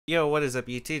Yo, what is up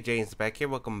YouTube? James Baek here.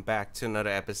 Welcome back to another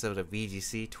episode of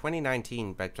VGC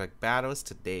 2019 Baek Battles.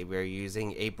 Today we're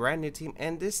using a brand new team,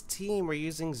 and this team we're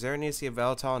using Xerneas,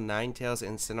 Yveltal, Ninetales,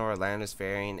 Incineroar,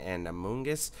 Landorus-T, and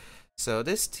Amoonguss. So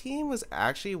this team was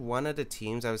actually one of the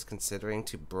teams I was considering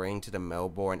to bring to the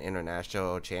Melbourne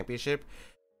International Championship,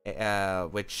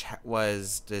 which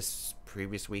was this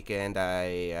previous weekend.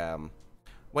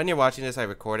 When you're watching this, I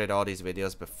recorded all these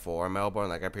videos before Melbourne.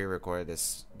 Like, I pre-recorded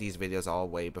these videos all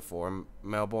way before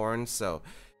Melbourne. So,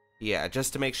 yeah,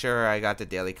 just to make sure I got the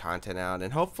daily content out.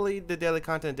 And hopefully the daily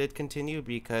content did continue,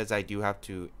 because I do have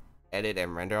to edit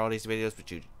and render all these videos,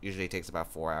 which usually takes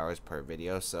about 4 hours per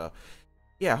video. So,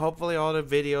 yeah, hopefully all the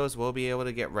videos will be able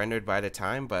to get rendered by the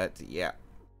time. But, yeah.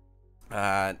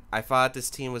 I thought this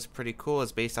team was pretty cool.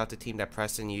 It's based off the team that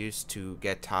Preston used to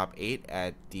get top 8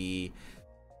 at the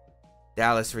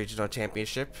Dallas Regional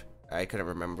Championship. I couldn't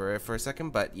remember it for a second,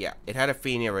 but yeah, it had a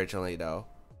Feeny originally though,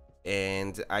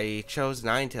 and I chose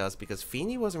Ninetales because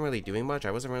Feeny wasn't really doing much.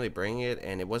 I wasn't really bringing it,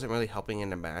 and it wasn't really helping in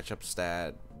the matchups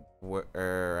that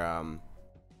were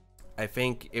I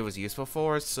think it was useful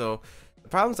for. So the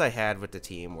problems I had with the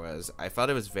team was I felt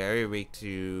it was very weak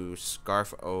to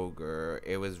Scarf Ogre.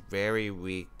 It was very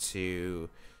weak to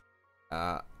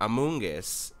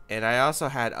Amoonguss, and I also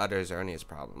had other Xerneas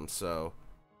problems. So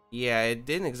yeah, it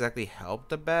didn't exactly help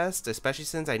the best, especially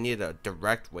since I needed a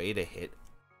direct way to hit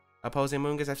opposing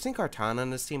Amoonguss. I've seen Cortana on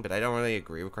this team, but I don't really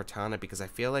agree with Cortana because I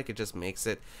feel like it just makes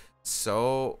it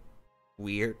so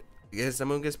weird against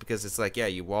Amoonguss, because it's like, yeah,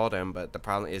 you wall them, but the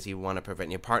problem is you want to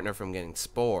prevent your partner from getting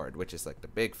spored, which is like the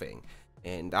big thing.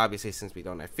 And obviously, since we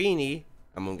don't have Feeny,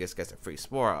 Amoonguss gets a free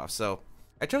spore off. So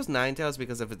I chose Ninetales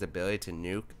because of its ability to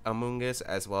nuke Amoonguss,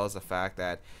 as well as the fact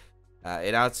that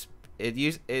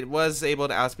it was able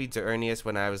to outspeed Xerneas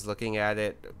when I was looking at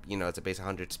it. You know, it's a base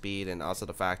 100 speed, and also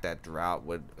the fact that Drought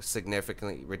would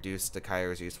significantly reduce the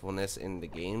Kyra's usefulness in the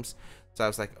games. So I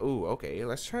was like, ooh, okay,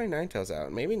 let's try Ninetales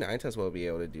out. Maybe Ninetales will be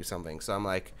able to do something. So I'm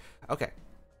like, okay.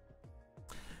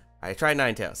 I tried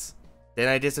Ninetales. Then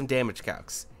I did some damage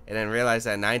calcs, and then realized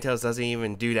that Ninetales doesn't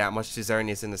even do that much to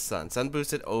Xerneas in the Sun. Sun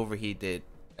boosted over, he did,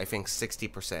 I think,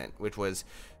 60%, which was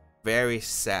very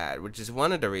sad, which is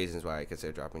one of the reasons why I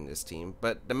consider dropping this team.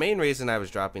 But the main reason I was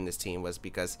dropping this team was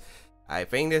because I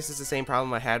think this is the same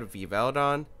problem I had with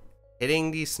Yveltal.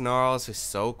 Hitting these snarls is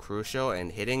so crucial,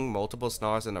 and hitting multiple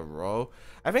snarls in a row.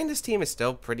 I think this team is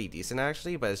still pretty decent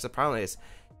actually, but the problem is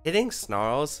hitting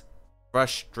snarls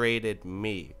frustrated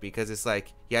me, because it's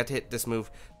like you have to hit this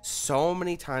move so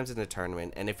many times in the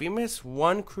tournament, and if you miss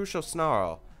one crucial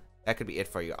snarl, that could be it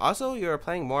for you. Also, you're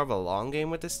playing more of a long game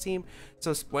with this team,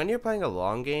 so when you're playing a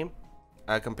long game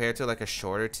compared to like a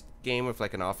shorter game with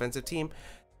like an offensive team,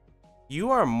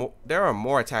 there are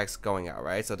more attacks going out,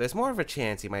 right? So there's more of a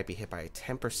chance you might be hit by a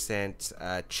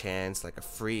 10% chance, like a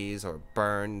freeze or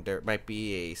burn. There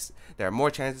are more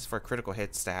chances for critical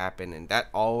hits to happen, and that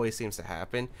always seems to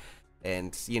happen.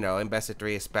 And you know, in best of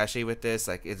 3, especially with this,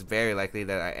 like, it's very likely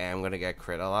that I am going to get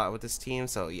crit a lot with this team.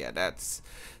 So yeah, that's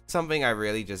something I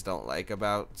really just don't like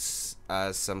about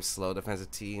some slow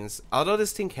defensive teams. Although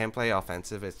this team can play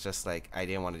offensive, it's just like I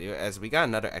didn't want to do it, as we got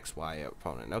another XY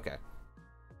opponent. Okay,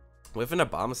 with an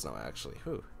Abomasnow actually.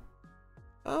 Who?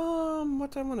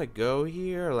 What do I want to go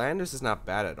here? Landorus is not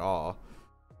bad at all.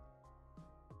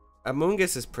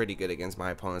 Amoonguss is pretty good against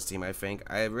my opponent's team, I think.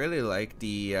 I really like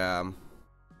the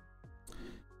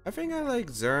I think I like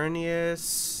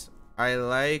Xerneas. I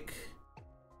like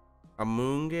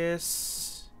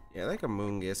Amoonguss. Yeah, I like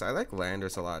Amoonguss. I like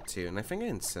Landorus a lot too, and I think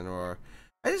Incineroar.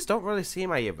 I just don't really see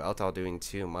my Yveltal doing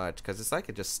too much, because it's like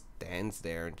it just stands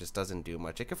there and just doesn't do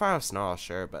much. It can fire a Snarl,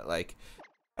 sure, but like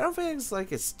I don't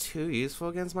think it's too useful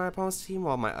against my opponent's team,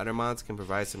 while my other mods can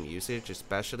provide some usage,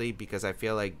 especially because I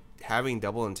feel like having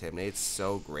double intimidate is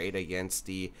so great against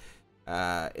the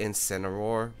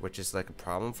Incineroar, which is like a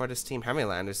problem for this team. Having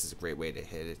Landorus is a great way to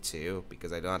hit it too,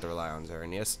 because I don't have to rely on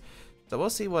Xerneas. So we'll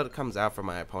see what comes out for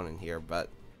my opponent here, but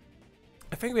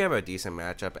I think we have a decent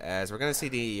matchup, as we're going to see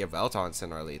the Yveltal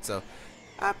Incineroar lead. So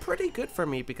pretty good for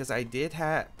me, because I did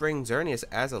bring Xerneas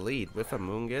as a lead with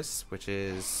Amoonguss, which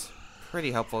is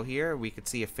pretty helpful here. We could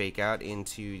see a fake out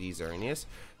into the Xerneas.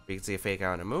 We could see a fake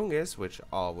out on Amoonguss, which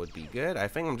all would be good. I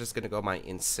think I'm just going to go my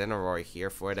Incineroar here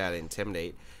for that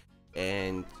Intimidate,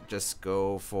 and just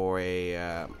go for a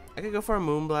I could go for a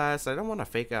Moonblast. I don't want to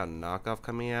fake out knockoff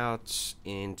coming out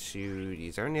into the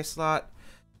Xerneas slot.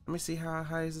 Let me see, how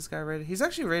high is this guy rated? He's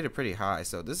actually rated pretty high,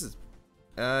 so this is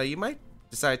you might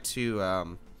decide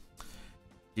to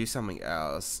do something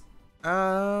else.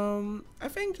 I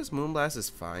think just Moonblast is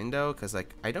fine though, because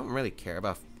like I don't really care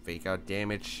about fake out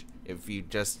damage if you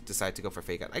just decide to go for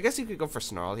Fake Out. I guess you could go for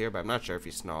Snarl here, but I'm not sure if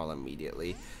you Snarl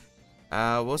immediately.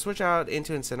 We'll switch out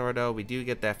into Incineroar though. We do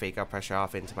get that Fake Out pressure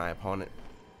off into my opponent.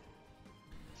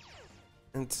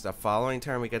 And the following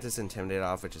turn we get this Intimidate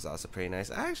off, which is also pretty nice.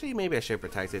 Actually, maybe I should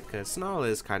protect it because Snarl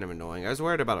is kind of annoying. I was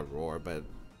worried about a Roar, but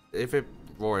if it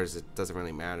roars, it doesn't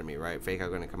really matter to me, right? Fake Out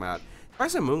going to come out.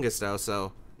 There's a Mungus though,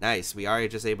 so nice. We are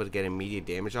just able to get immediate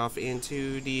damage off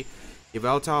into the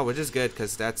Yveltal, which is good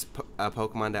because that's a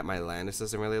Pokemon that my Landorus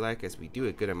doesn't really like, as we do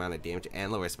a good amount of damage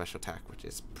and lower special attack, which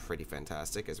is pretty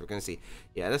fantastic, as we're going to see.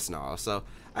 Yeah, the Snarl. So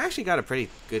I actually got a pretty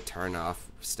good turn off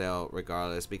still,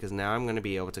 regardless, because now I'm going to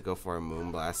be able to go for a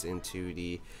Moonblast into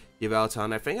the Yveltal,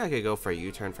 and I think I could go for a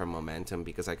U-turn for momentum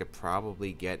because I could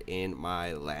probably get in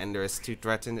my Landorus to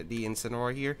threaten the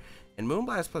Incineroar here, and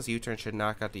Moonblast plus U-turn should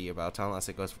knock out the Yveltal unless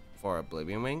it goes for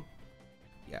Oblivion Wing.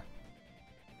 Yeah.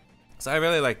 So I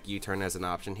really like U-turn as an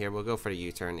option here. We'll go for the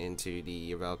U-turn into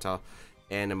the Yveltal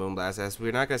and the Moonblast, as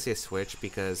we're not going to see a switch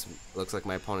because it looks like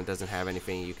my opponent doesn't have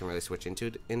anything you can really switch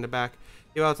into in the back.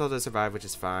 Yveltal does survive, which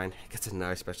is fine. It gets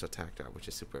another special attack drop, which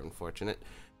is super unfortunate.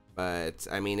 But,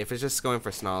 I mean, if it's just going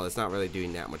for Snarl, it's not really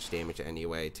doing that much damage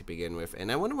anyway to begin with. And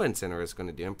I wonder what Incineroar is going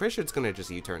to do. I'm pretty sure it's going to just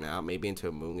U-turn out, maybe into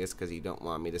a Moongus, because you don't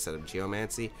want me to set up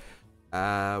Geomancy.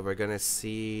 We're going to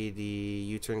see the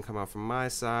U-turn come out from my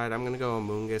side. I'm going to go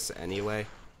Amoonguss anyway,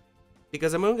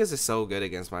 because Amoonguss is so good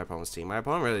against my opponent's team. My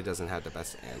opponent really doesn't have the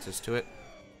best answers to it.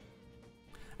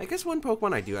 I guess one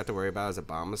Pokemon I do have to worry about is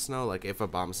Abomasnow, like if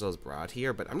Abomasnow is brought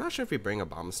here, but I'm not sure if we bring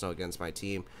Abomasnow against my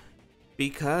team,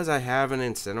 because I have an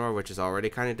Incineroar, which is already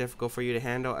kind of difficult for you to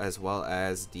handle, as well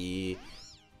as the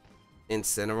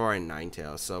Incineroar and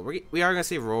Ninetales. So we are going to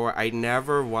see Roar. I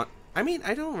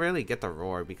don't really get the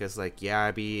Roar because, like, yeah,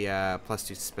 I'd be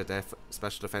 +2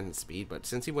 special defense and speed, but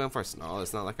since he went for Snarl,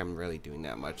 it's not like I'm really doing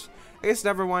that much. I guess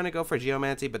never want to go for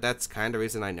Geomancy, but that's kind of the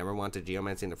reason I never wanted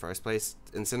Geomancy in the first place.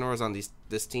 Incineroars on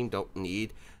this team don't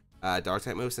need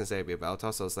Dark-type moves since they have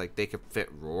Yveltal, so it's like they could fit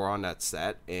Roar on that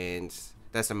set, and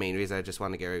that's the main reason I just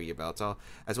want to get rid of Yveltal,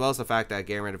 as well as the fact that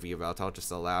getting rid of Yveltal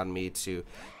just allowed me to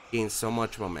gain so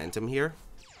much momentum here.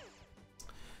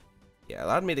 Yeah,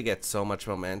 allowed me to get so much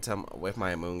momentum with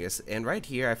my Amoonguss. And right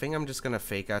here, I think I'm just going to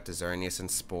fake out the Xerneas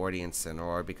and Spore the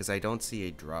Incineroar because I don't see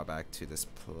a drawback to this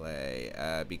play.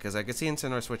 Because I could see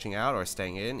Incineroar switching out or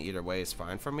staying in. Either way is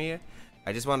fine for me.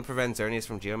 I just want to prevent Xerneas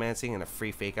from Geomancing and a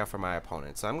free fake out for my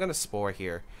opponent. So I'm going to Spore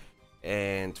here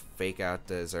and fake out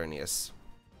the Xerneas.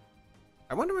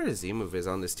 I wonder where the Z move is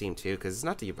on this team too, because it's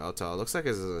not the Yveltal. It looks like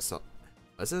it's an Assault.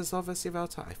 Was it Assault Vest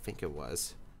Yveltal? I think it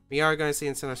was. We are going to see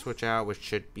Incineroar switch out, which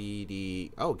should be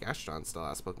the... Oh, Gastrodon's the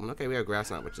last Pokemon. Okay, we have Grass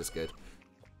Knot, which is good.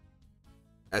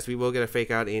 As we will get a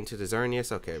fake out into the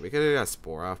Xerneas. Okay, we could have got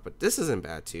Spore off, but this isn't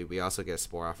bad too. We also get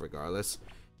Spore off regardless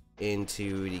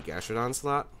into the Gastrodon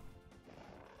slot.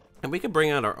 And we could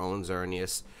bring out our own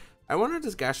Xerneas. I wonder if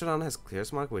this Gastrodon has Clear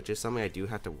Smog, which is something I do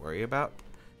have to worry about.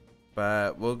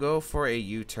 But we'll go for a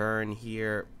U-turn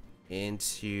here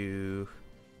into,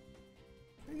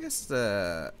 I guess,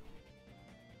 the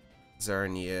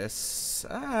Xerneas.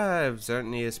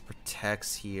 Xerneas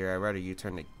protects here. I'd rather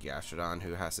U-turn to Gastrodon,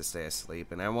 who has to stay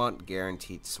asleep. And I want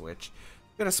guaranteed switch.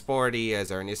 I'm going to Spore the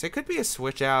Xerneas. It could be a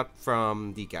switch out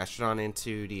from the Gastrodon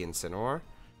into the Incineroar.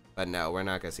 But no, we're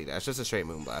not going to see that. It's just a straight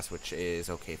Moonblast, which is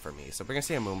okay for me. So we're going to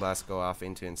see a Moonblast go off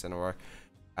into Incineroar.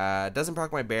 Doesn't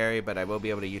proc my berry, but I will be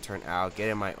able to U-turn out, get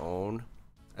in my own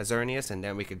Xerneas, and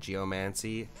then we could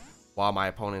Geomancy while my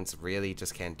opponents really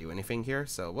just can't do anything here.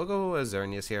 So we'll go with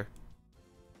Xerneas here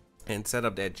and set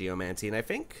up that Geomancy. And I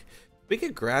think we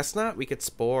could Grass Knot, we could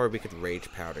Spore, we could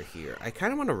Rage Powder here. I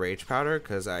kind of want to Rage Powder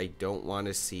because I don't want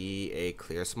to see a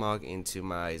Clear Smog into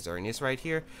my Xerneas right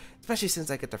here, especially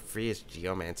since I get the freest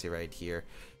Geomancy right here.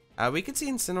 We could see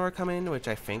Incineroar come in, which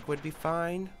I think would be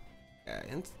fine. Yeah,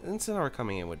 Incineroar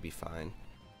coming in would be fine.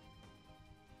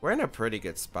 We're in a pretty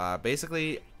good spot.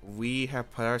 Basically, we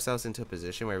have put ourselves into a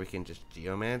position where we can just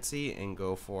Geomancy and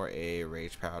go for a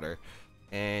Rage Powder.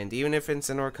 And even if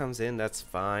Incineroar comes in, that's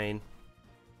fine.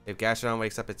 If Gastrodon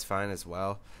wakes up, it's fine as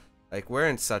well. Like, we're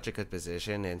in such a good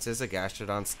position, and since the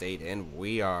Gastrodon stayed in,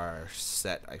 we are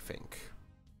set, I think.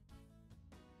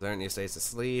 Xerneas stays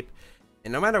asleep.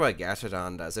 And no matter what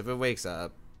Gastrodon does, if it wakes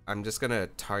up, I'm just going to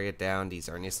target down the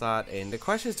Xerneas slot. And the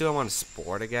question is, do I want to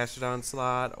Spore the Gastrodon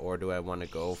slot, or do I want to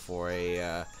go for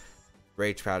a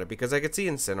Rage Powder? Because I could see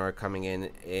Incineroar coming in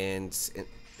and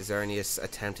Xerneas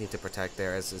attempting to protect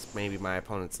there, as is maybe my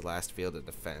opponent's last field of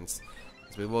defense.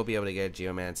 So we will be able to get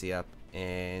Geomancy up.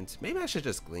 And maybe I should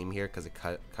just Gleam here because it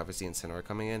covers the Incineroar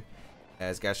coming in,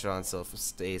 as Gastrodon still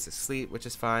stays asleep, which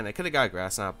is fine. I could have got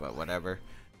Grass Knot, but whatever.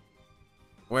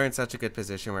 we're in such a good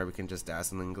position where we can just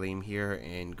Dazzling Gleam here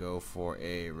and go for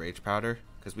a Rage Powder,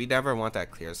 because we never want that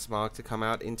Clear Smog to come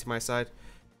out into my side.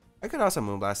 I could also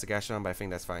Moonblast the Gastrodon, but I think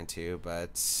that's fine too.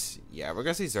 But yeah, we're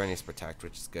going to see Xerneas Protect,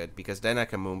 which is good, because then I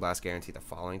can Moonblast guarantee the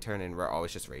following turn, and we're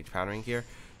always just Rage Powdering here.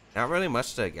 Not really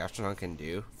much the Gastrodon can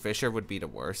do. Fissure would be the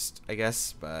worst, I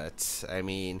guess, but I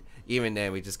mean, even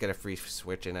then, we just get a free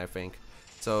switch in, I think.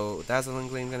 So, Dazzling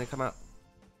Gleam going to come out.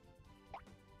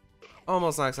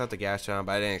 Almost knocks out the Gastrodon,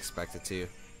 but I didn't expect it to.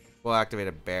 We'll activate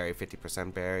a Berry,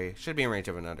 50% Berry. Should be in range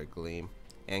of another Gleam.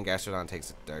 And Gastrodon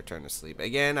takes their turn to sleep.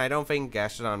 Again, I don't think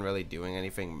Gastrodon really doing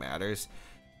anything matters,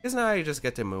 because now you just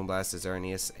get to Moonblast the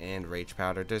Xerneas and Rage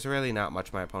Powder. There's really not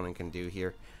much my opponent can do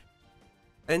here.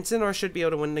 And Incineroar should be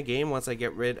able to win the game once I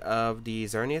get rid of the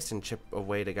Xerneas and chip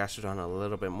away the Gastrodon a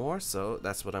little bit more. So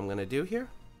that's what I'm going to do here.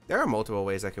 There are multiple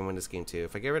ways I can win this game too.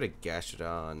 If I get rid of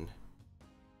Gastrodon,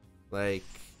 like...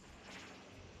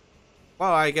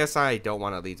 well, I guess I don't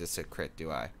want to lead this to crit,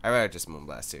 do I? I'd rather just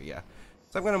Moonblast here, yeah.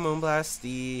 So I'm going to Moonblast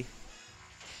the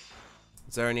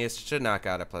Xerneas. Should knock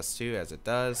out a +2 as it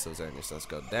does. So Xerneas does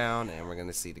go down. And we're going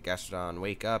to see the Gastrodon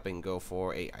wake up and go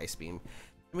for a Ice Beam.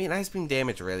 I mean, Ice Beam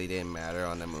damage really didn't matter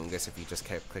on the Amoonguss if you just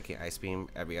kept clicking Ice Beam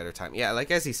every other time. Yeah,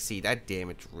 like as you see, that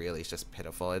damage really is just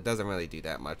pitiful. It doesn't really do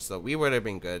that much. So we would have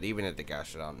been good even if the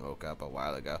Gastrodon woke up a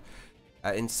while ago.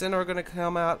 Incineroar going to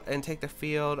come out and take the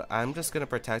field. I'm just going to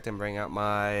protect and bring out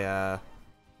my...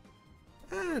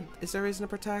 is there a reason to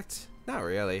protect? Not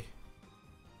really.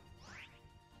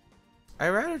 I'd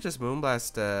rather just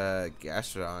Moonblast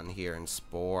Gastrodon here and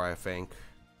Spore, I think.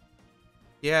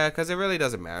 Yeah, because it really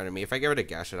doesn't matter to me. If I get rid of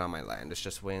Gastrodon, my Landorus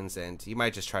just wins, and you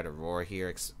might just try to Roar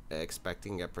here,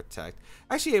 expecting a Protect.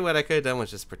 Actually, what I could have done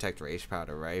was just Protect Rage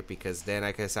Powder, right? Because then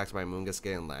I could have sacked my Moongus,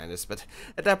 getting Landorus. But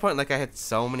at that point, like, I had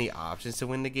so many options to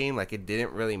win the game, like, it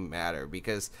didn't really matter,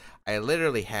 because I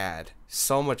literally had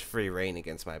so much free reign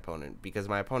against my opponent, because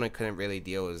my opponent couldn't really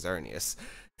deal with Xerneas.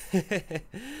 We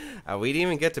didn't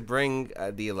even get to bring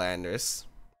the Landorus,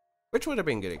 which would have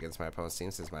been good against my opponent's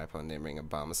team, since my opponent didn't bring a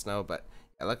Bomb of Snow, but...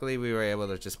 luckily, we were able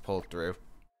to just pull through.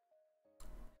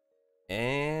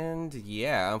 And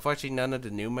yeah, unfortunately, none of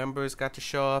the new members got to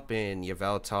show up in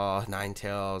Yveltal,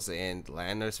 Ninetales, and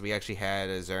Landorus. We actually had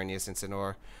a Xerneas and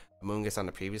Incineroar Amoonguss on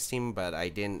the previous team, but I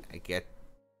didn't get.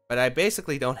 But I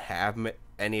basically don't have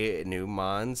any new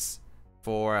mons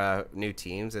for new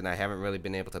teams, and I haven't really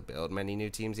been able to build many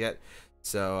new teams yet.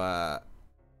 So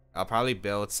I'll probably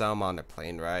build some on the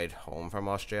plane ride home from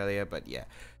Australia, but yeah.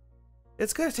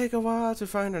 It's going to take a while to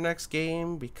find our next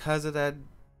game because of that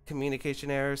communication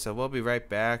error, so we'll be right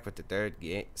back with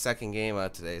the second game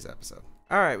of today's episode.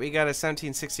 Alright, we got a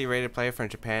 1760 rated player from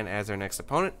Japan as our next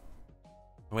opponent,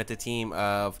 with the team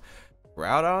of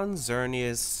Groudon,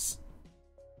 Xerneas,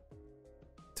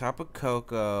 Tapu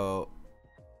Koko,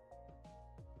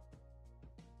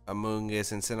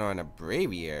 Amoonguss, Incineroar, and a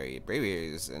Braviary.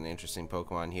 Braviary is an interesting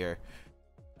Pokemon here.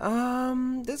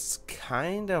 This is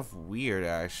kind of weird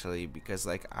actually, because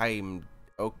like I'm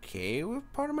okay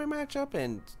with part of my matchup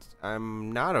and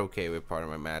I'm not okay with part of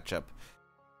my matchup.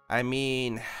 I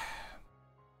mean,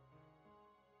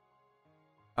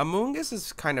 Amoonguss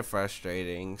is kind of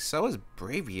frustrating. So is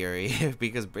Braviary,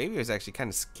 because Braviary is actually kind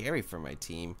of scary for my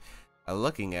team.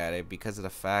 Looking at it, because of the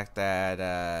fact that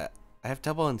I have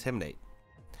double Intimidate,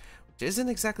 which isn't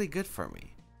exactly good for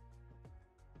me.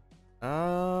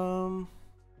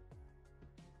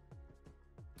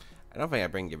 I don't think I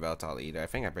bring Yveltal either. I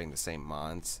think I bring the same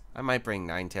mons. I might bring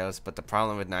Ninetales, but the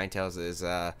problem with Ninetales is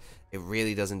it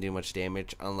really doesn't do much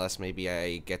damage unless maybe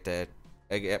I get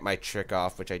my trick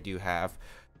off, which I do have,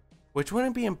 which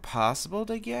wouldn't be impossible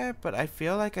to get, but I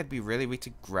feel like I'd be really weak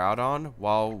to Groudon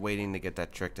while waiting to get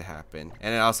that trick to happen.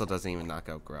 And it also doesn't even knock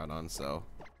out Groudon, so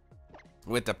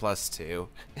with the +2.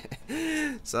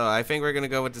 So I think we're gonna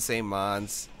go with the same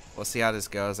mons. We'll see how this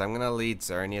goes. I'm gonna lead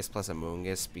Xerneas plus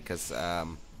Amoonguss because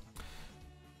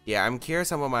yeah, I'm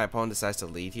curious on what my opponent decides to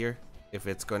lead here. If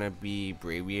it's going to be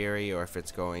Braviary or if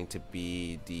it's going to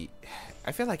be the...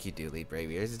 I feel like you do lead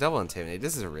Braviary. It's double Intimidate.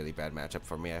 This is a really bad matchup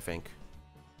for me, I think.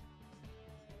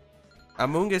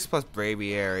 Amoonguss plus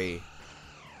Braviary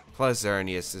plus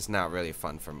Xerneas is not really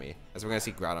fun for me. As we're going to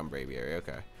see Groudon Braviary.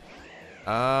 Okay.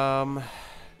 I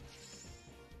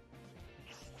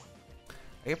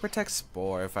can protect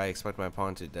Spore if I expect my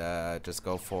opponent to just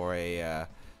go for a...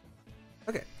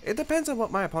 Okay, it depends on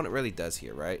what my opponent really does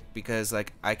here, right? Because,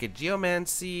 like, I could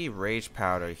Geomancy, Rage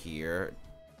Powder here,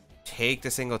 take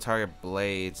the single target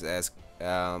blades as,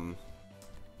 I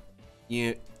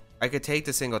could take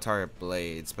the single target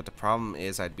blades, but the problem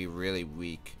is I'd be really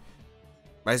weak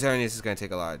My Xerneas is going to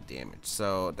take a lot of damage.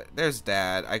 So there's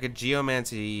that. I could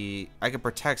Geomancy. I could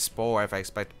Protect Spore if I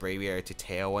expect Braviary to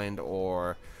Tailwind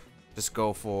or just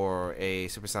go for a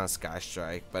Supersonic Sky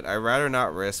Strike. But I'd rather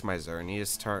not risk my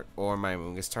Xerneas turn or my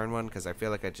Amoonguss turn 1 because I feel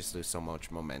like I just lose so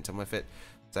much momentum with it.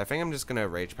 So I think I'm just going to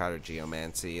Rage Powder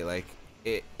Geomancy. Like,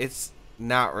 it's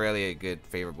not really a good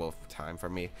favorable time for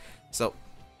me. So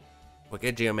we'll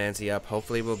get Geomancy up.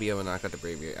 Hopefully we'll be able to knock out the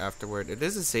Braviary afterward. If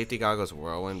this is Safety Goggles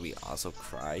Whirlwind, we also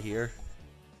cry here.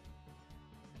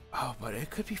 Oh, but it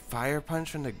could be Fire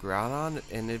Punch from the Groudon,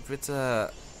 and if it's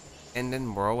a... and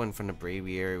then Whirlwind from the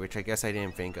Braviary, which I guess I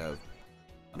didn't think of.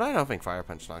 But I don't think Fire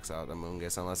Punch knocks out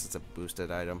Amoonguss unless it's a boosted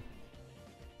item.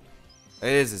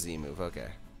 It is a Z move, okay.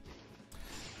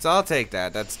 So I'll take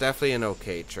that. That's definitely an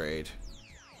okay trade.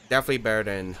 Definitely better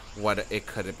than what it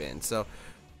could have been. So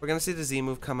we're going to see the Z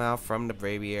move come out from the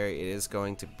Braviary. It is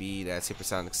going to be that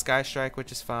Supersonic Sky Strike,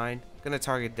 which is fine. Going to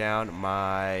target down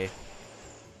my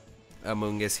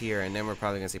Amoonguss here, and then we're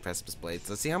probably going to see Precipice Blades.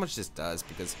 Let's see how much this does,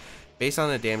 because based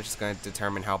on the damage, it's going to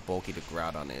determine how bulky the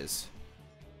Groudon is.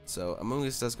 So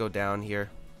Amoonguss does go down here.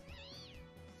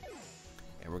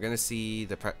 And we're going to see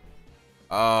the...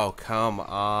 Oh, come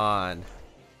on.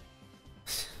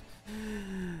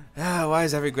 Why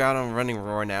is every Groudon running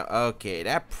Roar now? Okay,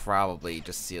 that probably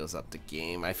just seals up the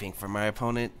game, I think, for my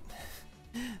opponent.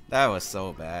 That was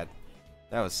so bad.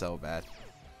 That was so bad.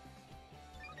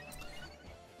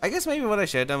 I guess maybe what I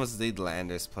should have done was lead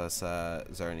Landorus plus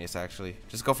Xerneas, actually.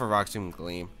 Just go for Rock Tomb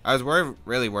Gleam. I was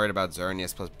really worried about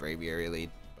Xerneas plus Braviary lead,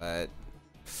 but...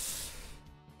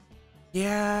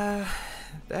 yeah,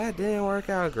 that didn't work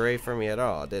out great for me at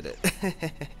all, did it?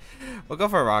 We'll go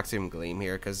for a Rock Tomb Gleam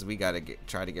here, because we gotta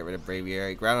try to get rid of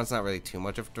Braviary. Groudon's not really too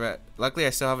much of a threat. Luckily,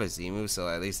 I still have a Z move, so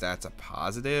at least that's a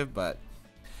positive, but...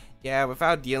 yeah,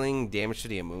 without dealing damage to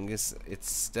the Amoonguss,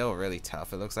 it's still really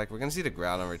tough. It looks like we're going to see the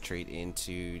Groudon retreat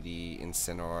into the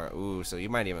Incineroar. Ooh, so you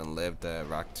might even live the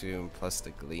Rock Tomb plus the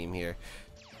Gleam here.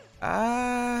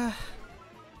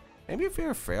 Maybe if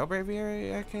you're a Frail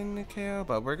Braviary, I can KO,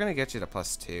 but we're going to get you to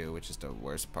 +2, which is the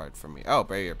worst part for me. Oh,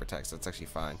 Braviary protects. That's actually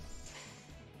fine.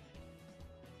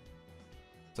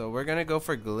 So we're going to go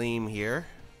for Gleam here.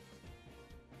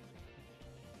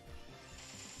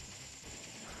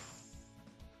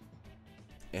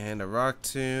 And a Rock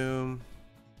Tomb.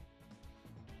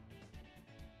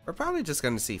 We're probably just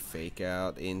going to see Fake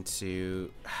Out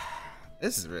into...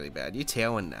 this is really bad. You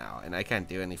Tailwind now, and I can't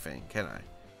do anything, can I?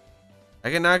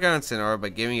 I can knock out Incineroar,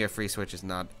 but giving you a free switch is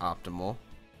not optimal.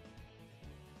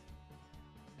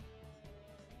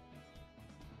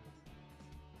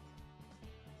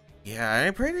 Yeah, I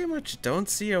pretty much don't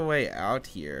see a way out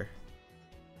here.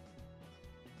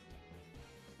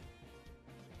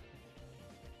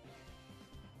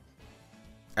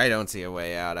 I don't see a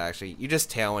way out, actually. You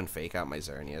just Tailwind Fake Out my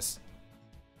Xerneas.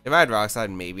 If I had Rock Slide,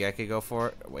 maybe I could go for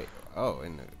it. Wait, oh,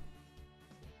 and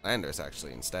Landorus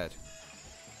actually instead.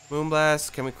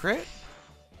 Moonblast, can we crit?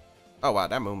 Oh wow,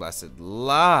 that Moonblast did a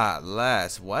lot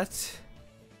less. What?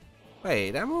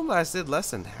 Wait, that Moonblast did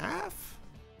less than half?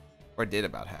 Or did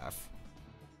about half?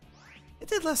 It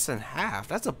did less than half.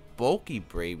 That's a bulky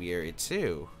Braviary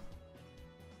too.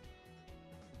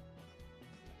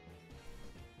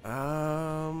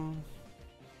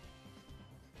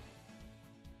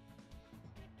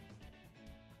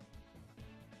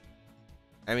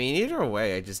 I mean, either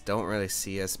way, I just don't really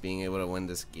see us being able to win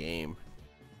this game.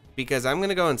 Because I'm going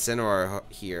to go Incineroar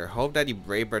here. Hope that you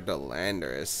Brave Bird the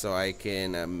Landorus so I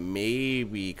can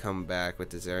maybe come back with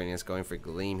the Xerneas going for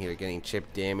Gleam here, getting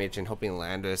chip damage and hoping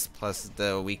Landorus plus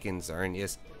the weakened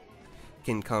Xerneas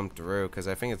can come through, because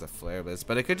I think it's a Flare Blitz.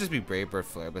 But it could just be Brave Bird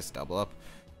Flare Blitz double up.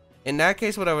 In that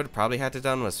case, what I would probably have to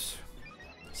done was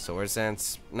Sword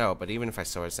Dance. No, but even if I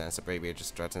Sword Dance, the Braviary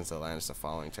just threatens the Landorus the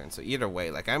following turn. So either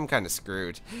way, like, I'm kind of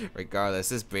screwed regardless.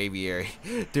 This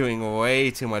Braviary doing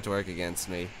way too much work against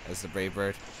me as the Brave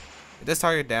Bird. It does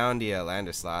target down the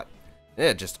Landorus slot.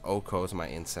 It just O-codes my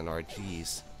Incineroar.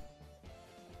 Jeez.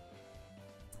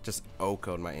 Just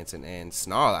O-code my Incin and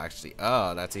Snarl actually.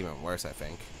 Oh, that's even worse, I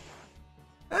think.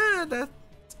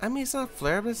 I mean, it's not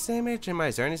Flare Blitz damage, and my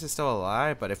Xerneas is still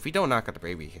alive, but if we don't knock out the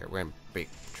Braviary here, we're in big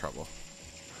trouble.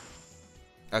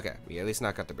 Okay, we at least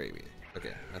knock out the Braviary.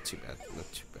 Okay, not too bad,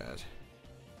 not too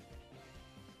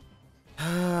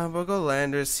bad. We'll go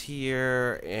Landorus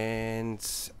here, and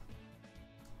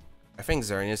I think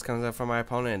Xerneas comes up for my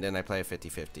opponent, and then I play a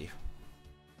 50-50.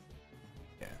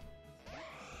 Yeah.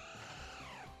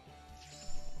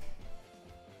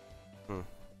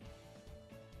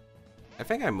 I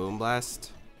think I Moonblast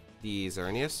the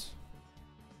Xerneas.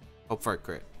 Hope for a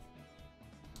crit.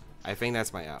 I think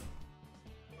that's my out.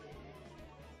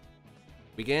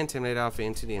 We get Intimidate off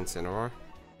into the Incineroar.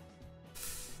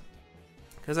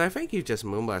 Because I think you just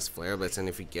Moonblast Flare Blitz, and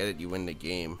if you get it, you win the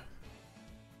game.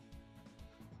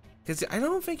 Because I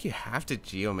don't think you have to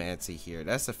Geomancy here.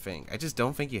 That's the thing. I just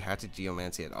don't think you have to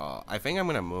Geomancy at all. I think I'm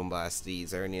going to Moonblast the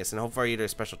Xerneas and hope for either a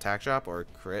special attack drop or a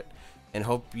crit. And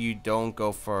hope you don't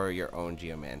go for your own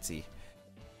Geomancy.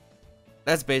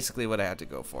 That's basically what I had to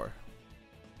go for.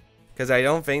 Because I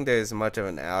don't think there's much of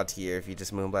an out here if you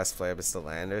just Moonblast Flare Blitz to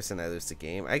Landorus and I lose the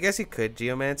game. I guess you could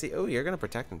Geomancy. Oh, you're going to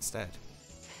Protect instead.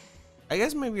 I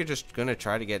guess maybe you're just gonna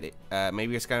try to get it.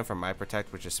 Maybe you're scanning for my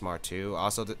Protect, which is smart too.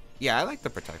 Also, yeah, I like the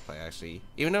Protect play actually.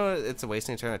 Even though it's a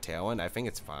wasting turn of Tailwind, I think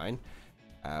it's fine.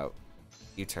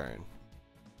 You turn.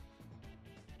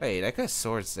 Wait, I could have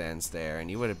Sword Dance there, and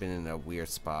you would have been in a weird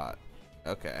spot.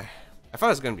 Okay, I thought it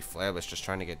was gonna be Flareless, just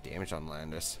trying to get damage on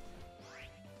Landorus.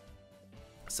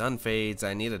 Sun fades.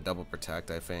 I need a double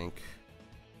Protect, I think.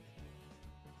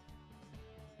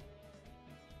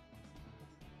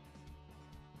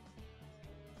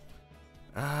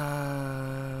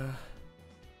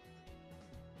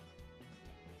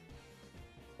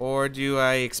 Or do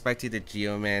I expect you to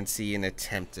Geomancy and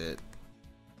attempt it?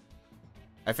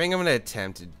 I think I'm gonna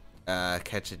attempt to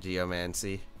catch a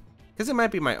Geomancy, because it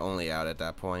might be my only out at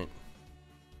that point.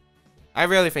 I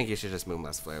really think you should just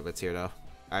Moonblast Flare Blitz here though.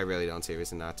 I really don't see a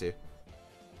reason not to.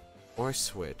 Or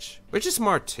switch, which is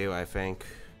smart too, I think.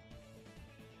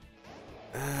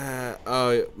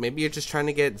 Oh, maybe you're just trying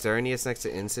to get Xerneas next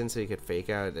to Instant so you could fake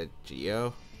out a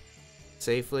Geo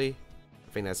safely.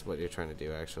 I think that's what you're trying to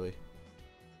do, actually.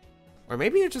 Or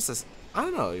maybe you're just I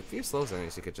don't know. If you're slow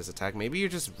Xerneas, you could just attack. Maybe you're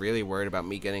just really worried about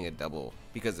me getting a double,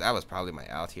 because that was probably my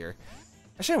out here.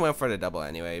 I should have went for the double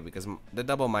anyway, because the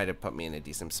double might have put me in a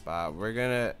decent spot.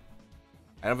 I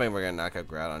don't think we're gonna knock out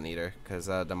Groudon either, because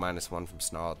the -1 from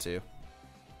Snarl too.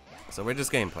 So we're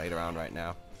just getting played around right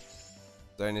now.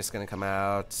 Xerneas gonna come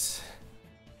out.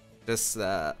 Just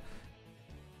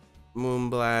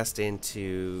Moonblast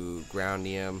into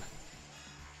Groundium.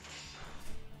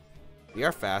 We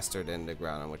are faster than the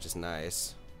Groudon, which is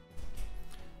nice.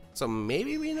 So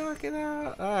maybe we knock it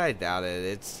out? I doubt it.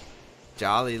 It's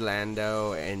Jolly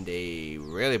Lando and a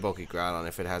really bulky Groudon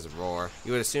if it has Roar.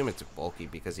 You would assume it's bulky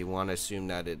because you want to assume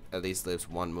that it at least lives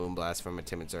one Moonblast from a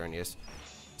timid Xerneas.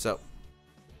 So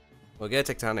we'll get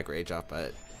a Tectonic Rage off,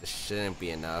 but it shouldn't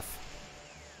be enough.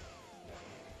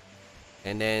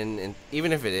 And then,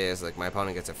 even if it is, like, my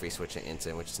opponent gets a free switch to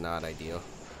Instant, which is not ideal.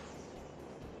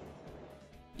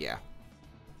 Yeah.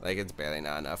 Like, it's barely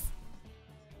not enough.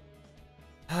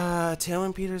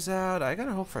 Tailwind Peter's out. I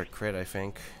gotta hope for a crit, I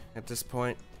think, at this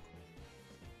point.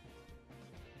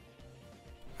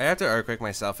 I have to Earthquake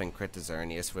myself and crit the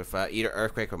Xerneas with either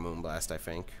Earthquake or Moonblast, I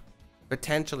think.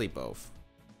 Potentially both.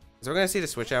 So we're gonna see the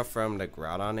switch out from the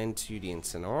Groudon into the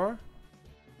Incineroar.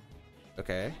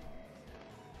 Okay.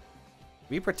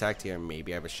 We Protect here,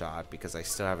 maybe I have a shot because I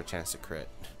still have a chance to crit.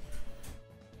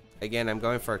 Again, I'm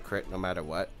going for a crit no matter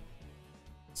what.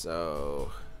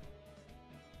 So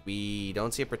we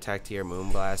don't see a Protect here,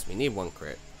 Moonblast. We need one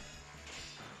crit.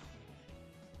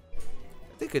 I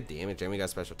think good damage, and we got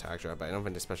special attack drop, but I don't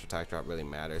think the special attack drop really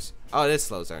matters. Oh, it is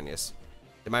slow Xerneas.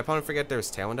 Did my opponent forget there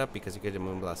was Tailwind up because he could have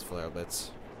Moonblast Flare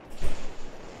Blitz?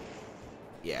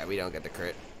 Yeah, we don't get the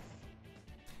crit.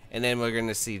 And then we're going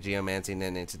to see Geomancy and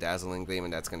then into Dazzling Gleam,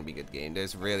 and that's going to be a good game.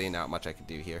 There's really not much I can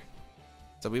do here.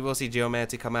 So we will see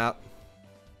Geomancy come out,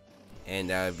 and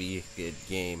that would be a good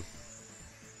game.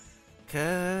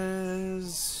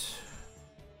 Because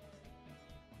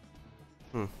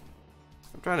I'm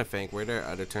trying to think, were there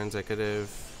other turns I could have?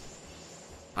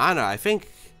 I don't know, I think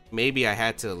maybe I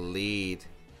had to lead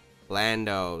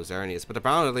Lando Xerneas, but the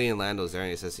problem with leading Lando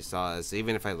Xerneas, as you saw, is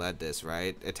even if I led this,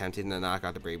 right, attempting to knock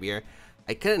out the Braviary,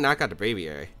 I couldn't knock out the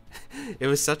Braviary. It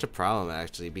was such a problem,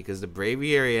 actually, because the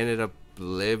Braviary ended up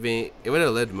living. It would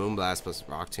have lived Moonblast plus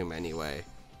Rock Tomb anyway,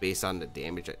 based on the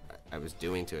damage I was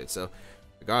doing to it. So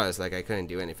regardless, like, I couldn't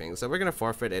do anything. So we're gonna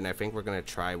forfeit, and I think we're gonna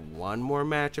try one more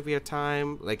match if we have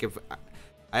time. Like, if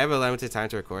I have a limited time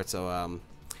to record, so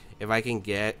if I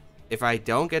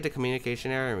don't get the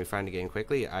communication error and we find the game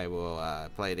quickly, I will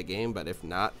play the game. But if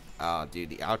not, I'll do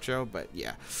the outro. But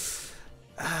yeah,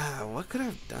 what could I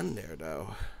have done there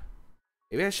though?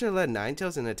 Maybe I should have led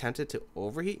Ninetales and attempted to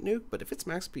overheat nuke. But if it's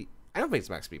max speed, I don't think it's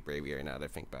max speed Braviary now that I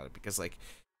think about it, because like,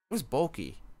 it was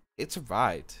bulky. It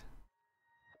survived.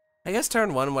 I guess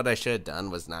turn one, what I should have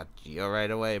done was not Geo right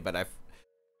away, but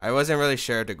I wasn't really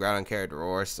sure if the Groudon carried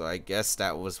Roar, so I guess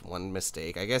that was one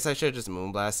mistake. I guess I should have just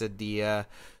Moonblasted the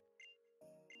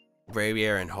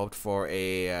Braviary and hoped for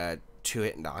a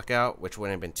 2-hit knockout, which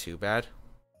wouldn't have been too bad.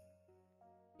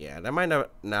 Yeah, that might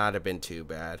not have been too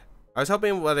bad. I was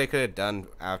hoping what they could have done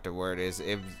afterward is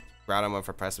if Groudon went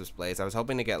for Precipice Blaze, I was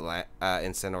hoping to get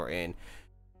Incineroar in,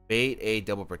 bait a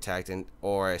double protect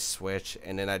or a switch,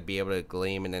 and then I'd be able to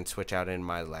Gleam and then switch out in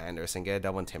my Landorus and get a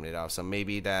double Intimidate off. So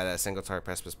maybe that single target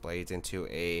Precipice Blaze into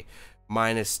a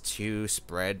 -2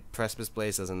 spread Precipice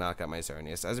Blaze doesn't knock out my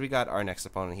Xerneas. As we got our next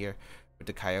opponent here with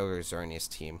the Kyogre Xerneas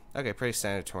team. Okay, pretty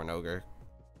standard Tornogre.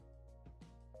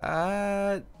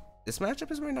 This matchup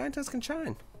is where Ninetales can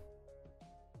shine.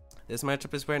 This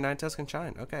matchup is where Ninetales can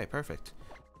shine. Okay, perfect.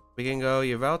 We can go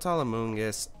Yveltal,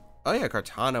 Amoonguss. Oh yeah,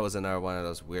 Kartana was another one of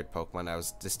those weird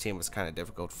Pokemon this team was kind of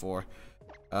difficult for.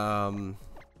 Yeah,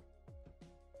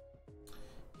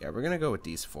 we're gonna go with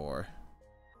these 4.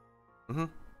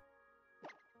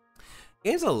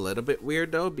 Game's a little bit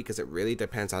weird though because it really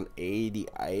depends on the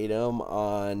item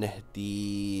on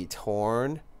the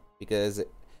Torn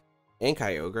and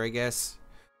Kyogre, I guess.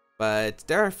 But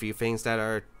there are a few things that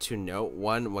are to note.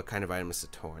 One, what kind of item is the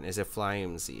Torn? Is it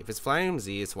Flying Z? If it's Flying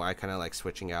Z, it's why I kind of like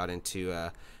switching out into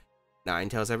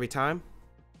Ninetales every time.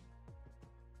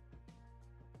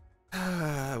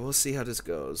 We'll see how this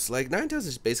goes. Like, Ninetales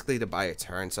is basically to buy a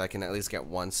turn, so I can at least get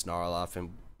 1 Snarl off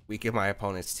and weaken my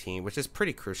opponent's team, which is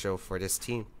pretty crucial for this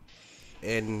team.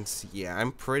 And yeah,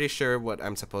 I'm pretty sure what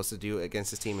I'm supposed to do against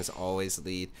this team is always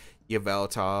lead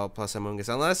Yveltal plus Amoonguss,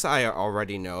 unless I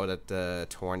already know that the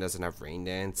Torn doesn't have Rain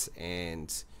Dance,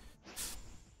 and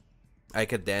I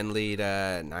could then lead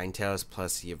Ninetales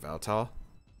plus Yveltal.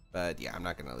 But yeah, I'm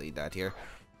not gonna lead that here.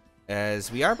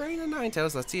 As we are bringing the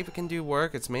Ninetales, let's see if it can do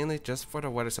work. It's mainly just for the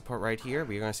weather support right here.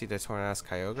 We're gonna see the Tornadus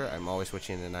Kyogre. I'm always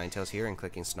switching the Ninetales here and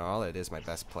clicking Snarl. It is my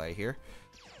best play here.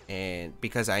 And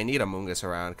because I need Amoonguss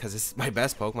around, because it's my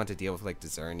best Pokemon to deal with, like the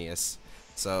Xerneas.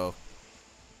 So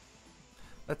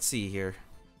let's see here.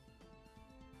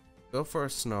 Go for a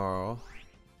Snarl.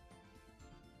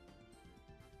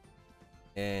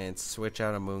 And switch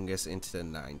out Amoonguss into the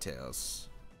Ninetales.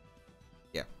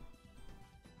 Yeah.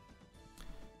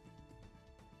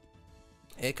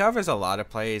 It covers a lot of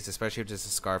plays, especially if this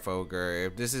is Scarf Ogre.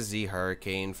 If this is Z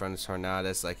Hurricane from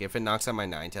Tornadus, like if it knocks out my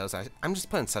Ninetales, I'm just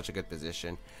put in such a good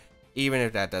position. Even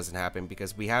if that doesn't happen,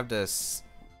 because we have this,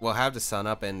 we'll have the Sun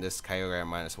Up and this Kyogre at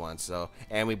 -1, so,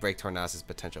 and we break Tornadus'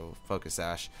 potential Focus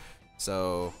Sash.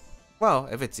 So, well,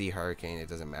 if it's Z Hurricane, it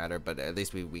doesn't matter, but at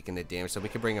least we weaken the damage, so we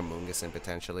can bring a Amoonguss in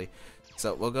potentially.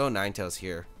 So we'll go Ninetales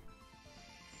here.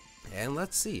 And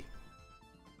let's see.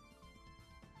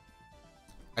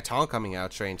 A Taunt coming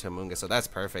out straight into Amoonguss, so that's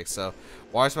perfect. So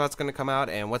Water Spout's gonna come out,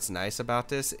 and what's nice about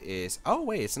this is, oh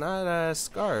wait, it's not a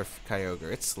Scarf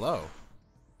Kyogre, it's slow.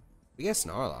 We get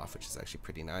Snarl off, which is actually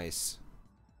pretty nice.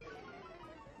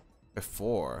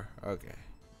 Before, okay,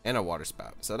 and a Water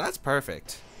Spout, so that's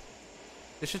perfect.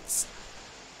 This should.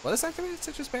 Well, this activated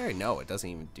Citrus Berry? No, it doesn't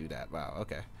even do that. Wow.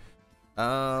 Okay.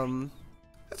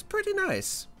 That's pretty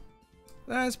nice.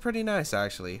 That is pretty nice,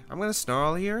 actually. I'm gonna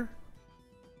Snarl here.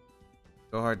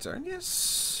 Go hard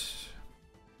Xerneas.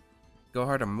 Go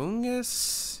hard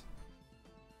Amoonguss.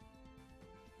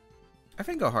 I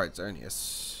think go hard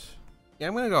Xerneas. Yeah,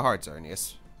 I'm gonna go hard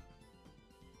Xerneas.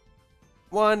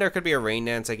 1, there could be a Rain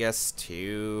Dance, I guess.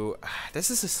 2, this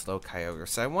is a slow Kyogre,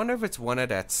 so I wonder if it's one of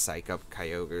that Psych Up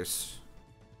Kyogres.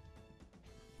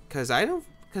 Cause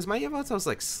my Yveltal is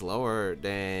like slower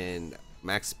than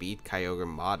max speed Kyogre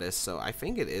Modest, so I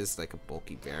think it is like a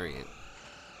bulky variant.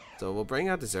 So we'll bring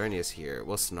out the Xerneas here.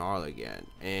 We'll Snarl again,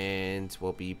 and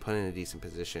we'll be put in a decent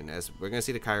position. As we're gonna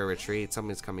see the Kyogre retreat.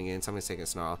 Something's coming in. Something's taking a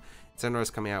Snarl. Incineroar's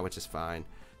coming out, which is fine.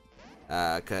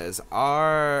 Cause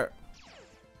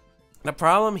the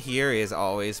problem here is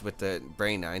always with the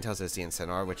Brain Ninetales is the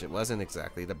Incineroar, which it wasn't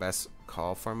exactly the best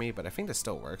call for me, but I think this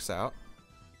still works out.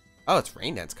 Oh, it's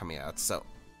Rain Dance coming out, so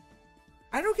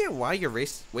I don't get why you're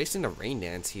wasting the Rain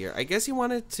Dance here. I guess you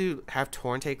wanted to have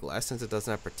Torn take less since it doesn't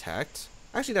have Protect.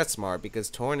 Actually, that's smart because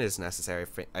Torn is necessary,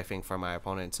 I think, for my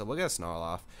opponent, so we'll get a Snarl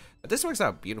off. But this works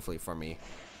out beautifully for me.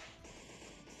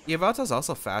 The Yveltal is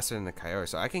also faster than the Kyogre,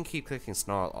 so I can keep clicking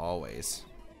Snarl always.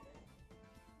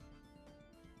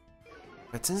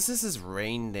 But since this is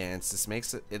Rain Dance, this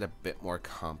makes it a bit more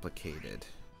complicated.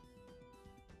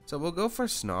 So we'll go for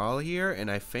Snarl here, and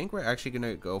I think we're actually going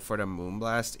to go for the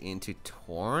Moonblast into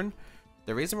Torn.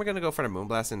 The reason we're going to go for the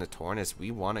Moonblast into Torn is we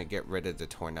want to get rid of the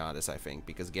Tornadus, I think,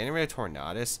 because getting rid of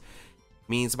Tornadus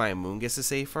means my Amoonguss is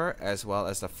safer, as well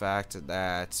as the fact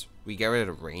that we get rid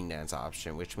of the Rain Dance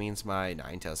option, which means my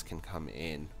Ninetales can come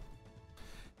in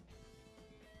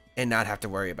and not have to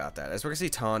worry about that. As we're going to see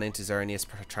Taunt into Xerneas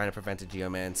trying to prevent the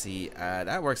Geomancy,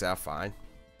 that works out fine,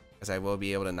 as I will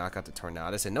be able to knock out the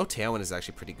Tornadus, and no Tailwind is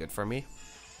actually pretty good for me,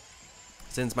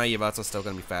 since my Yveltal is still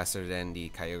going to be faster than the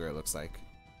Kyogre, it looks like.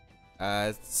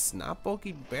 It's not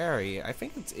Braviary. I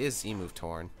think it is E-move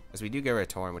Torn, as we do get rid of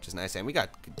Torn, which is nice, and we got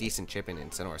decent chipping in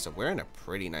Incineroar, so we're in a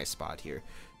pretty nice spot here.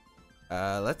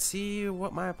 Let's see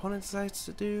what my opponent decides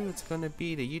to do. It's gonna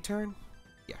be the U-turn.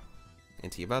 Yeah,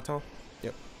 into Yveltal.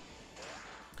 Yep.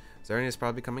 Xerneas is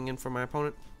probably coming in for my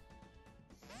opponent,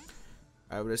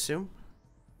 I would assume.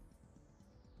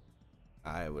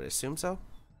 I would assume so.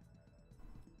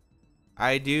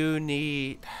 I don't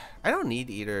need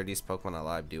either of these Pokemon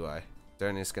alive, do I?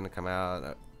 Xerneas is gonna come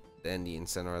out, then the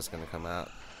Incineroar is gonna come out.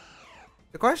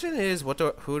 The question is, what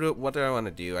do I want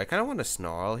to do? I kind of want to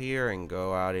Snarl here and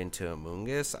go out into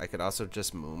Amoonguss. I could also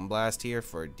just Moonblast here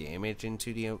for damage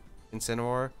into the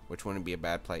Incineroar, which wouldn't be a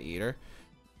bad play either.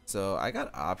 So I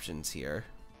got options here.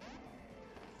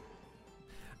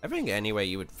 I think anyway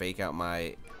you would fake out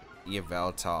my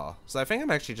Yveltal. So I think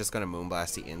I'm actually just gonna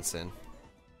Moonblast the Incin.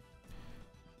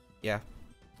 Yeah.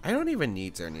 I don't even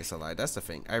need Xerneas alive. That's the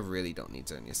thing. I really don't need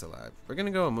Xerneas alive. We're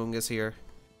gonna go Amoonguss here.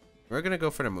 We're gonna go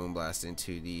for the Moonblast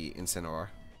into the Incineroar.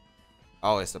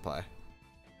 Always the play.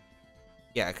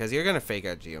 Yeah, because you're gonna fake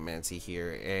out Geomancy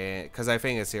here, and because I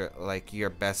think it's your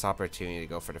best opportunity to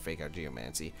go for the fake out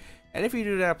Geomancy. And if you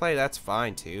do that play, that's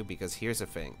fine too, because here's the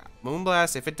thing.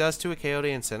 Moonblast, if it does to a KO the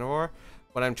Incineroar,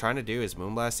 what I'm trying to do is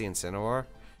Moonblast the Incineroar,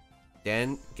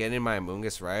 then get in my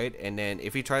Amoonguss right, and then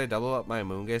if you try to double up my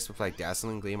Amoonguss with like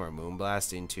Dazzling Gleam or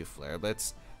Moonblast into Flare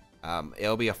Blitz,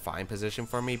 it'll be a fine position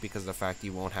for me because of the fact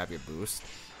you won't have your boost.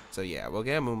 So yeah, we'll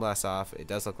get a Moonblast off. It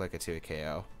does look like a 2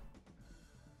 KO.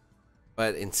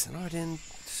 But Incineroar didn't...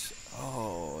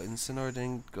 Oh, Incineroar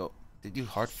didn't go... Did you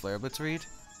hard Flare Blitz read?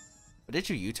 Or did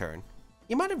you U-turn?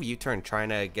 You might have U-turn trying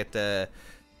to get the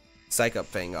Psych Up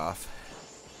thing off.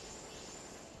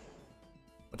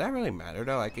 Would that really matter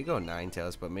though? I could go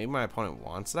Ninetales, but maybe my opponent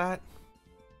wants that?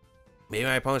 Maybe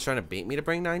my opponent's trying to bait me to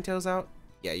bring Ninetales out?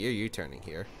 Yeah, you're U-turning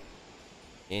here.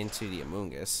 Into the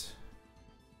Amoonguss.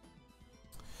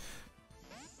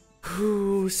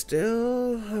 Whew,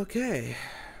 still okay.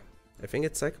 I think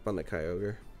it's Psych Up on the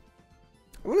Kyogre.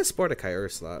 I want to sport a Kyogre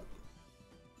slot.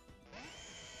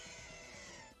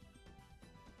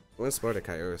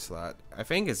 I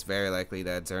think it's very likely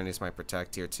that Xerneas might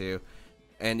protect here too.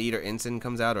 And either Incin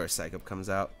comes out or Psych Up comes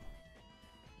out.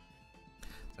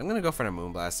 So I'm going to go for the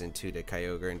Moonblast into the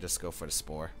Kyogre and just go for the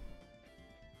Spore.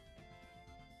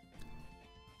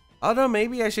 Although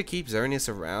maybe I should keep Xerneas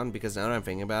around, because now that I'm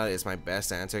thinking about it, it's my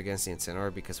best answer against the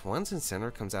Incineroar, because once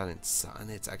Incineroar comes out in Sun,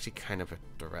 it's actually kind of a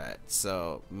threat.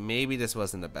 So maybe this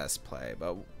wasn't the best play,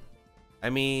 but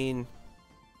I mean...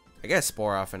 I guess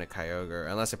Spore off in a Kyogre,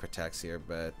 unless it protects here,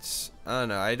 but I don't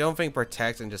know. I don't think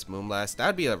protect and just Moonblast, that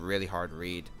would be a really hard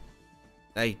read.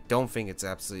 I don't think it's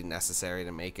absolutely necessary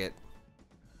to make it.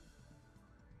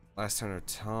 Last turn of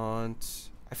Taunt.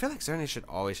 I feel like Xerneas should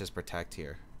always just protect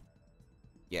here.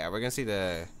 Yeah, we're going to see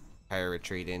the Kyogre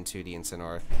retreat into the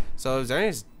Incineroar. So if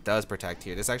Xerneas does protect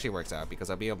here, this actually works out because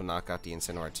I'll be able to knock out the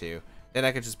Incineroar too. Then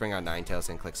I could just bring out Ninetales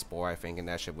and click Spore, I think, and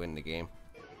that should win the game.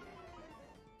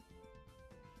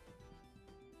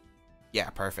 Yeah,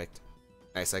 perfect.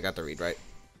 Nice, I got the read right.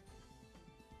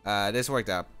 This worked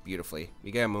out beautifully.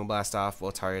 We get a Moonblast off,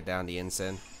 we'll target down the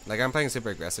Incin. Like, I'm playing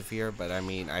super aggressive here, but I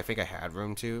mean, I think I had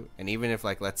room to. And even if,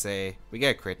 like, let's say, we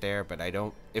get a crit there, but I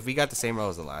don't... If we got the same roll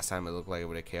as the last time, it looked like it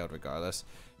would have KO'd regardless.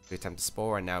 We attempt to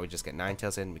Spore, and now we just get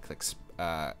Ninetales in. We click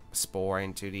Spore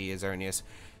into the Xerneas.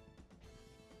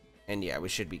 And yeah, we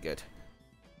should be good.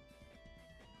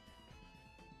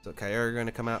 So Kyogre going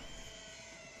to come out.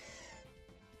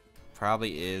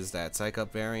 Probably is that Psych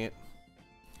Up variant.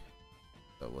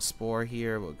 So we'll Spore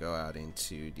here. We'll go out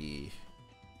into the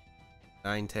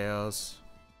Ninetales.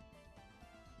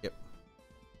 Yep.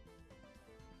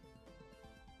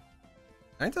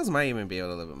 Ninetales might even be able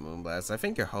to live with Moonblast. I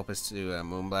think your hope is to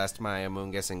Moonblast my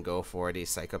Amoonguss and go for the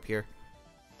Psych Up here.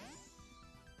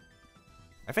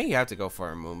 I think you have to go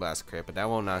for a Moonblast crit, but that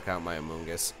won't knock out my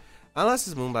Amoonguss. Unless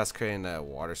it's Moonblast crit in a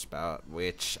Water Spout,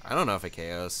 which I don't know if it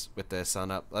KOs with the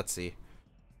Sun Up. Let's see.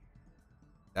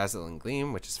 Dazzling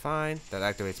Gleam, which is fine. That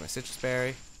activates my Citrus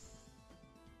Berry.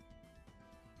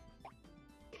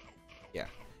 Yeah.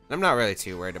 And I'm not really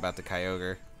too worried about the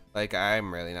Kyogre. Like,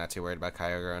 I'm really not too worried about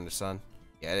Kyogre under Sun.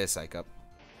 Yeah, it is Psych Up.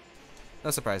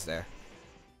 No surprise there.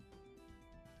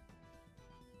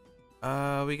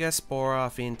 We got Spore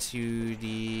off into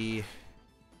the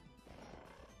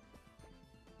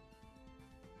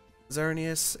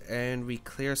Xerneas, and we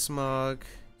clear Smog.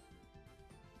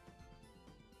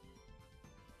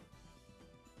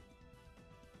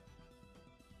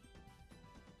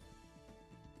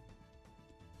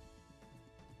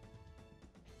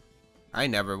 I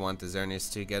never want the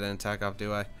Xerneas to get an attack off,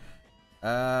 do I?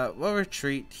 We'll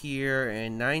retreat here,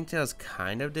 and Ninetales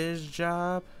kind of did his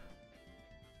job.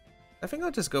 I think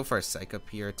I'll just go for a Psych Up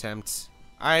here attempt.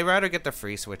 I'd rather get the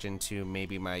free switch into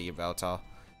maybe my Yveltal.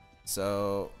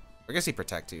 So, I guess he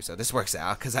Protect too, so this works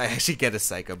out because I actually get a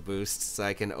Psych Up boost, so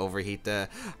I can overheat the.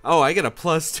 Oh, I get a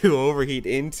 +2 overheat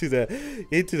into the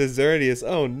Xerneas.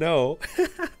 Oh no.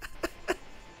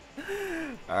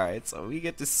 Alright, so we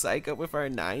get to Psych Up with our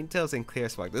Ninetales and Clear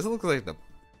Spark. This looks like the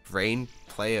brain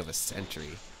play of a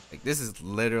century. Like, this is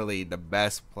literally the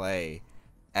best play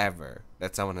ever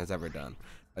that someone has ever done.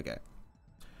 Okay.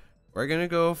 We're gonna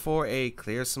go for a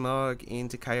Clear Smog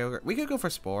into Kyogre. We could go for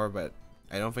Spore, but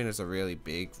I don't think there's a really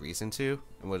big reason to.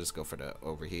 And we'll just go for the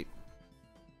Overheat.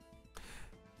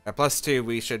 At +2,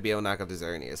 we should be able to knock out the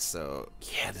Xerneas. So,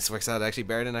 yeah, this works out actually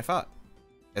better than I thought.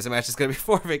 As the match is going to be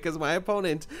forfeit because my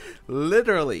opponent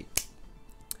literally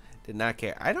did not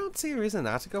care. I don't see a reason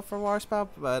not to go for Water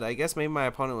Spout, but I guess maybe my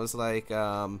opponent was like,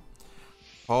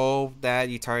 hope that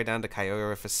you target down the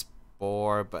Kyogre with a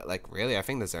Spore. But, like, really, I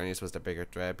think the Xerneas was the bigger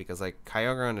threat because, like,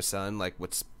 Kyogre on the Sun, like,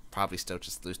 would probably still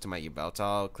just lose to my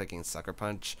Yveltal, clicking Sucker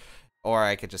Punch. Or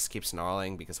I could just keep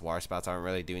snarling because Water Spouts aren't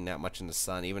really doing that much in the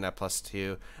Sun, even at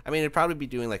 +2. I mean, it'd probably be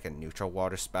doing, like, a neutral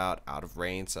Water Spout out of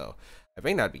range, so I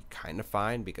think that'd be kind of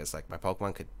fine because like my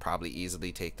Pokemon could probably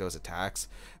easily take those attacks.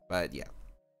 But yeah,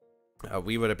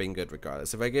 we would have been good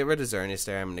regardless. If I get rid of Xerneas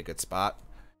there, I'm in a good spot.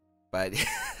 But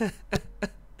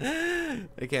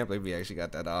I can't believe we actually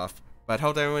got that off. But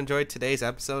hope everyone enjoyed today's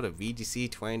episode of VGC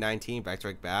 2019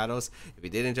 Baek Battles. If you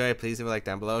did enjoy it, please leave a like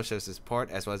down below, show some support,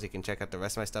 as well as you can check out the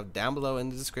rest of my stuff down below in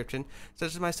the description,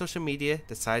 such as my social media,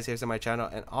 the size hairs on my channel,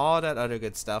 and all that other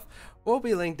good stuff will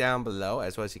be linked down below,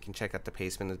 as well as you can check out the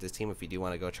placement of this team if you do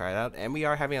want to go try it out. And we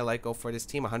are having a like goal for this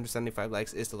team. 175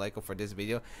 likes is the like goal for this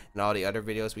video and all the other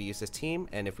videos we use this team.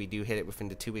 And if we do hit it within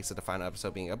the 2 weeks of the final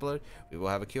episode being uploaded, we will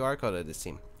have a QR code of this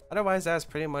team. Otherwise, that's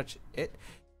pretty much it.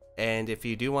 And if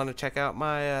you do want to check out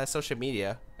my social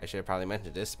media, I should have probably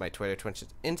mentioned this, my Twitter, Twitch,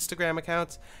 Instagram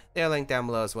accounts, they are linked down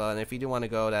below as well. And if you do want to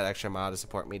go that extra mile to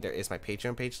support me, there is my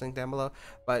Patreon page linked down below.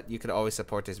 But you can always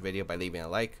support this video by leaving a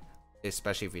like,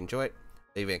 especially if you enjoy it,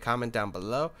 leaving a comment down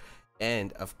below,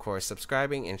 and of course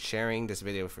subscribing and sharing this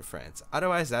video with your friends.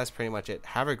 Otherwise, that's pretty much it.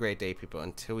 Have a great day, people,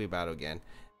 until we battle again.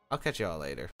 I'll catch you all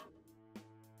later.